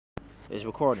It's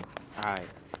recording. Alright.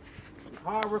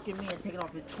 Hard-working man taking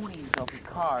off his 20s off his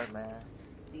car, man.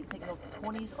 See, taking off the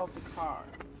 20s off the car.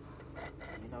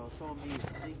 You know, it's so amazing,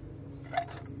 see?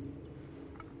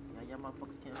 Now, y'all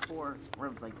motherfuckers can't afford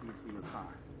rims like these for your car.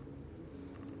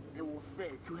 It won't spin,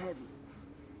 it's too heavy.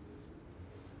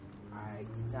 Alright,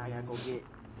 now I gotta go get...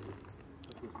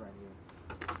 Put this right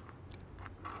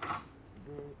here.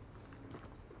 Then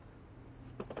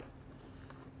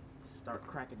start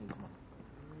cracking these motherfuckers.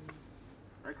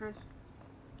 Right, Chris?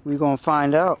 We gonna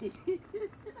find out.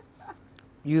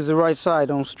 Use the right side,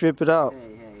 don't strip it out.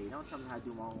 Hey, don't tell me how to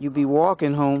do my own You be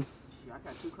walking home. Shit, I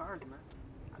got 2 cars, man.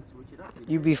 I can switch it up.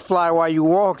 You be fly while you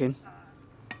walking.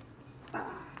 That's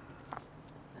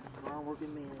a hard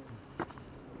working man.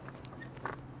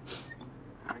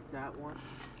 Like that one.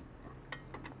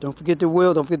 Don't forget the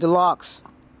wheel, don't forget the locks.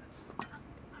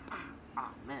 Ah,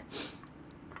 man.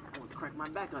 I almost cracked my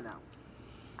back on that one.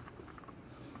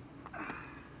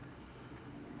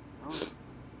 Oh.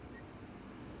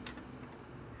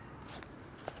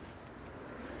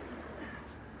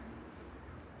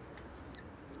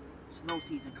 Snow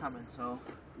season coming, so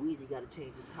Weezy gotta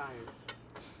change his tires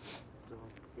so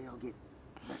they don't get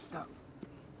messed up.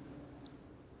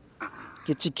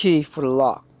 Get your key for the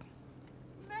lock.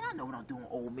 Man, I know what I'm doing,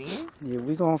 old man. Yeah,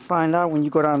 we gonna find out when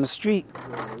you go down the street.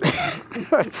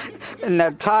 And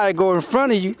that tire go in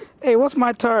front of you. Hey, what's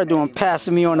my tire doing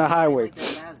passing me on the highway? Like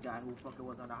that last guy who fucking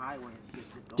was on the highway and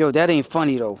shit. Yo, that ain't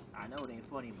funny though. I know it ain't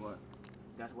funny, but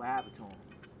that's what happened to him.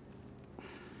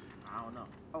 I don't know.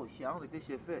 Oh shit, I don't think this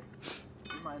shit fit.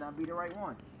 This might not be the right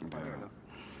one. Oh, here we go.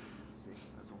 Let's see.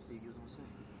 Let's see if you was gonna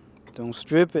say. Don't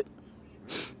strip it.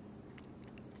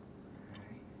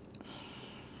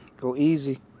 Go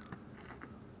easy.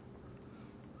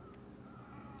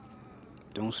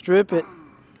 Don't strip it.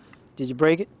 Did you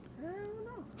break it? I don't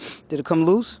know. Did it come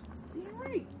loose? Yeah,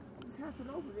 right. I'm passing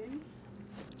over, baby.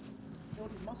 You know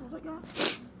these muscles I got?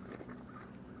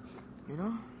 You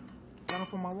know? Got them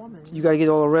for my woman. You gotta get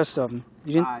all the rest of them.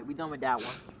 You didn't? Alright, we done with that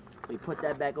one. So you put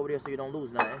that back over there so you don't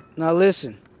lose nothing. Now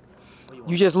listen. You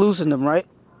You just loosened them, right?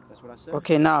 That's what I said.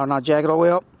 Okay, now jack it all the way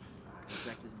up. Alright,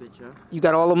 jack this bitch up. You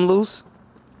got all of them loose?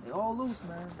 They all loose,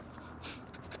 man.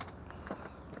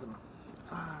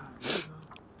 Ah, there you go.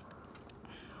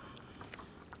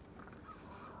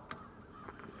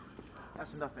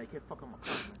 That's enough, man. You can't fuck on my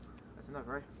car, man. That's enough,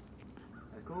 right?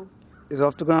 That's cool? It's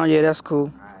off the ground? Yeah, that's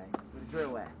cool. Alright, where the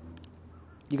drill at?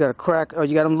 You got a crack? Oh,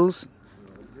 you got them loose?